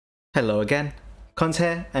Hello again, Cons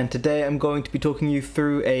here, and today I'm going to be talking you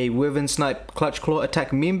through a Wyvernsnipe Clutch Claw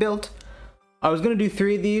attack meme build. I was going to do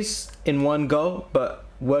 3 of these in one go, but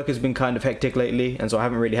work has been kind of hectic lately, and so I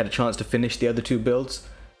haven't really had a chance to finish the other 2 builds.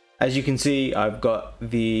 As you can see, I've got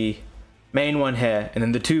the main one here, and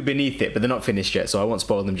then the 2 beneath it, but they're not finished yet, so I won't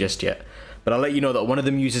spoil them just yet. But I'll let you know that one of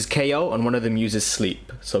them uses KO and one of them uses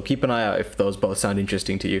sleep, so keep an eye out if those both sound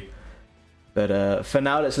interesting to you. But for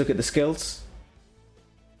now, let's look at the skills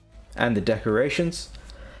and the decorations.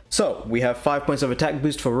 So we have 5 points of attack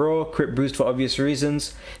boost for raw, crit boost for obvious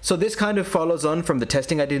reasons. So this kind of follows on from the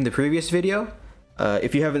testing I did in the previous video.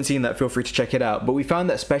 If you haven't seen that, feel free to check it out. But we found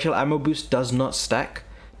that special ammo boost does not stack,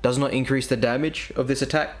 does not increase the damage of this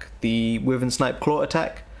attack, the Wyvernsnipe Claw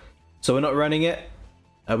attack. So we're not running it.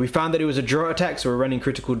 We found that it was a draw attack, so we're running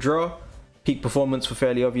critical draw. Peak performance for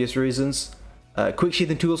fairly obvious reasons. Quick Sheath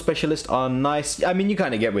and Tool Specialist are nice. I mean, you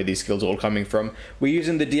kind of get where these skills are all coming from. We're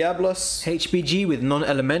using the Diablos HBG with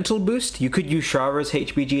non-elemental boost. You could use Shara's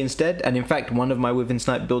HBG instead, and in fact, one of my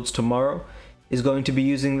Wyvernsnipe builds tomorrow is going to be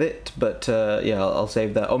using it, but yeah, I'll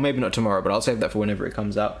save that. Or maybe not tomorrow, but I'll save that for whenever it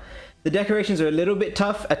comes out. The decorations are a little bit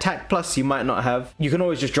tough. Attack plus you might not have. You can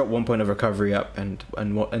always just drop 1 point of recovery up and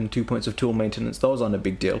 2 points of tool maintenance. Those aren't a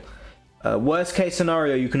big deal. Worst case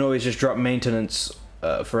scenario, you can always just drop maintenance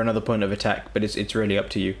for another point of attack, but it's really up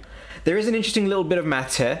to you. There is an interesting little bit of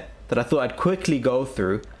maths here that I thought I'd quickly go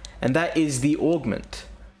through, and that is the augment.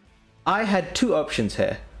 I had 2 options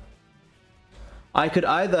here. I could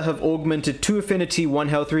either have augmented 2 affinity, 1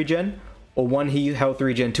 health regen, or 1 health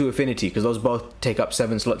regen, 2 affinity, because those both take up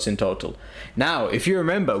 7 slots in total. Now, if you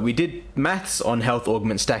remember, we did maths on health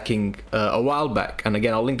augment stacking a while back, and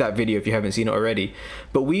again, I'll link that video if you haven't seen it already,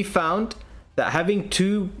 but we found that having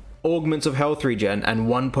 2 augments of health regen and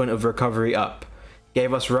 1 point of recovery up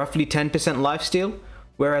gave us roughly 10% lifesteal,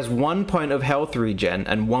 whereas 1 point of health regen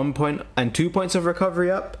and 2 points of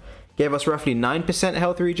recovery up gave us roughly 9%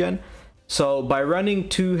 health regen. So by running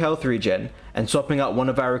 2 health regen and swapping out one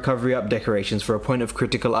of our recovery up decorations for a point of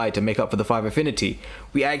critical eye to make up for the 5 affinity,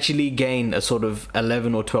 we actually gain a sort of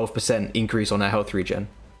 11 or 12% increase on our health regen.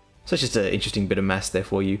 So it's just an interesting bit of maths there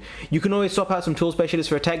for you. You can always swap out some tool specialists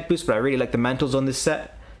for attack boost, but I really like the mantles on this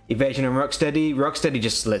set. Evasion and Rocksteady. Rocksteady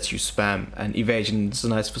just lets you spam, and Evasion is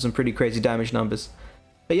nice for some pretty crazy damage numbers.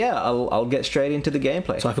 But yeah, I'll get straight into the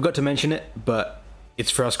gameplay. So I forgot to mention it, but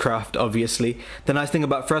it's Frostcraft, obviously. The nice thing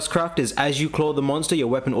about Frostcraft is as you claw the monster, your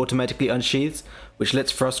weapon automatically unsheathes, which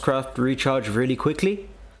lets Frostcraft recharge really quickly.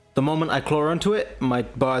 The moment I claw onto it, my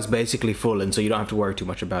bar is basically full, and so you don't have to worry too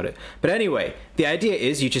much about it. But anyway, the idea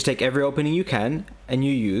is you just take every opening you can, and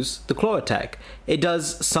you use the claw attack. It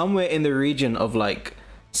does somewhere in the region of like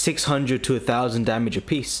 600 to 1000 damage a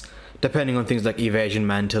piece, depending on things like evasion,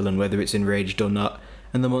 mantle, and whether it's enraged or not,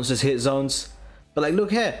 and the monster's hit zones. But like,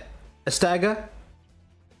 look here, a stagger,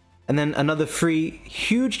 and then another free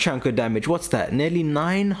huge chunk of damage. What's that? Nearly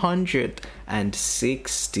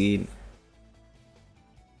 916.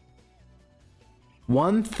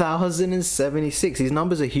 1076. These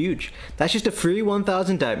numbers are huge. That's just a free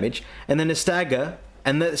 1000 damage, and then a stagger,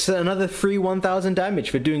 and that's another free 1000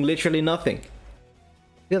 damage for doing literally nothing.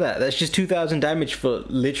 Look at that, that's just 2000 damage for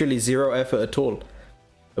literally 0 effort at all.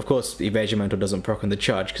 Of course, Evasion Mantle doesn't proc on the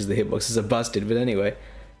charge because the hitboxes are busted, but anyway.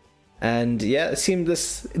 And yeah, it seems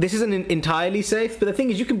this isn't entirely safe, but the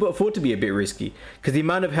thing is you can afford to be a bit risky, because the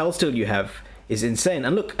amount of health steal you have is insane.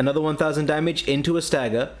 And look, another 1000 damage into a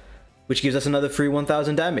stagger, which gives us another free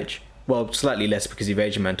 1000 damage. Well, slightly less because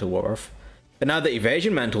Evasion Mantle wore off. But now that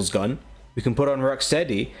Evasion Mantle's gone, we can put on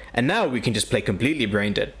Rocksteady, and now we can just play completely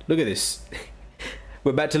brain dead. Look at this.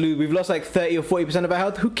 We're about to lose. We've lost like 30 or 40% of our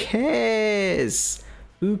health. Who cares?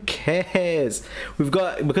 Who cares? We've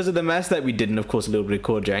got, because of the maths that we did, and of course a little bit of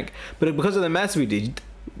core jank, but because of the maths we did,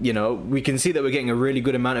 you know, we can see that we're getting a really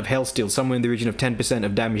good amount of health steal, somewhere in the region of 10%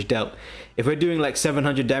 of damage dealt. If we're doing like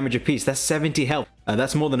 700 damage a piece, that's 70 health.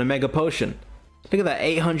 That's more than a mega potion. Look at that,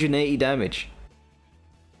 880 damage.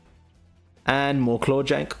 And more claw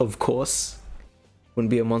jank, of course. Wouldn't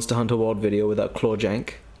be a Monster Hunter World video without claw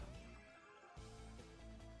jank.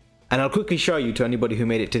 And I'll quickly show you, to anybody who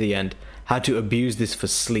made it to the end, how to abuse this for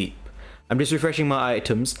sleep. I'm just refreshing my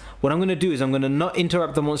items. What I'm going to do is I'm going to not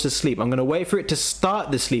interrupt the monster's sleep. I'm going to wait for it to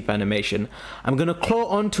start the sleep animation. I'm going to claw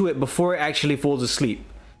onto it before it actually falls asleep,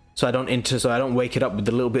 so I don't wake it up with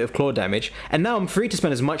a little bit of claw damage. And now I'm free to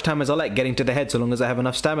spend as much time as I like getting to the head, so long as I have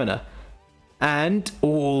enough stamina. And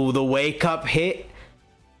oh, the wake up hit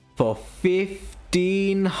for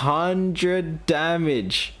 1500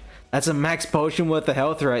 damage. That's a max potion worth of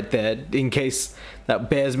health right there, in case that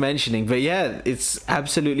bears mentioning. But yeah, it's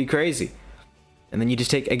absolutely crazy. And then you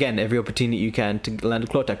just take, again, every opportunity you can to land a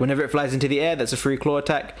claw attack. Whenever it flies into the air, that's a free claw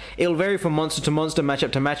attack. It'll vary from monster to monster,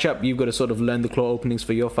 matchup to matchup. You've got to sort of learn the claw openings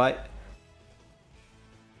for your fight.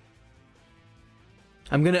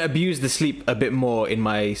 I'm going to abuse the sleep a bit more in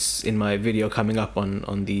my video coming up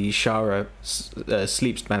on the Shara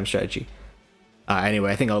sleep spam strategy.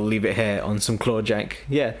 Anyway, I think I'll leave it here on some claw jank.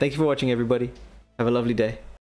 Yeah, thank you for watching, everybody. Have a lovely day.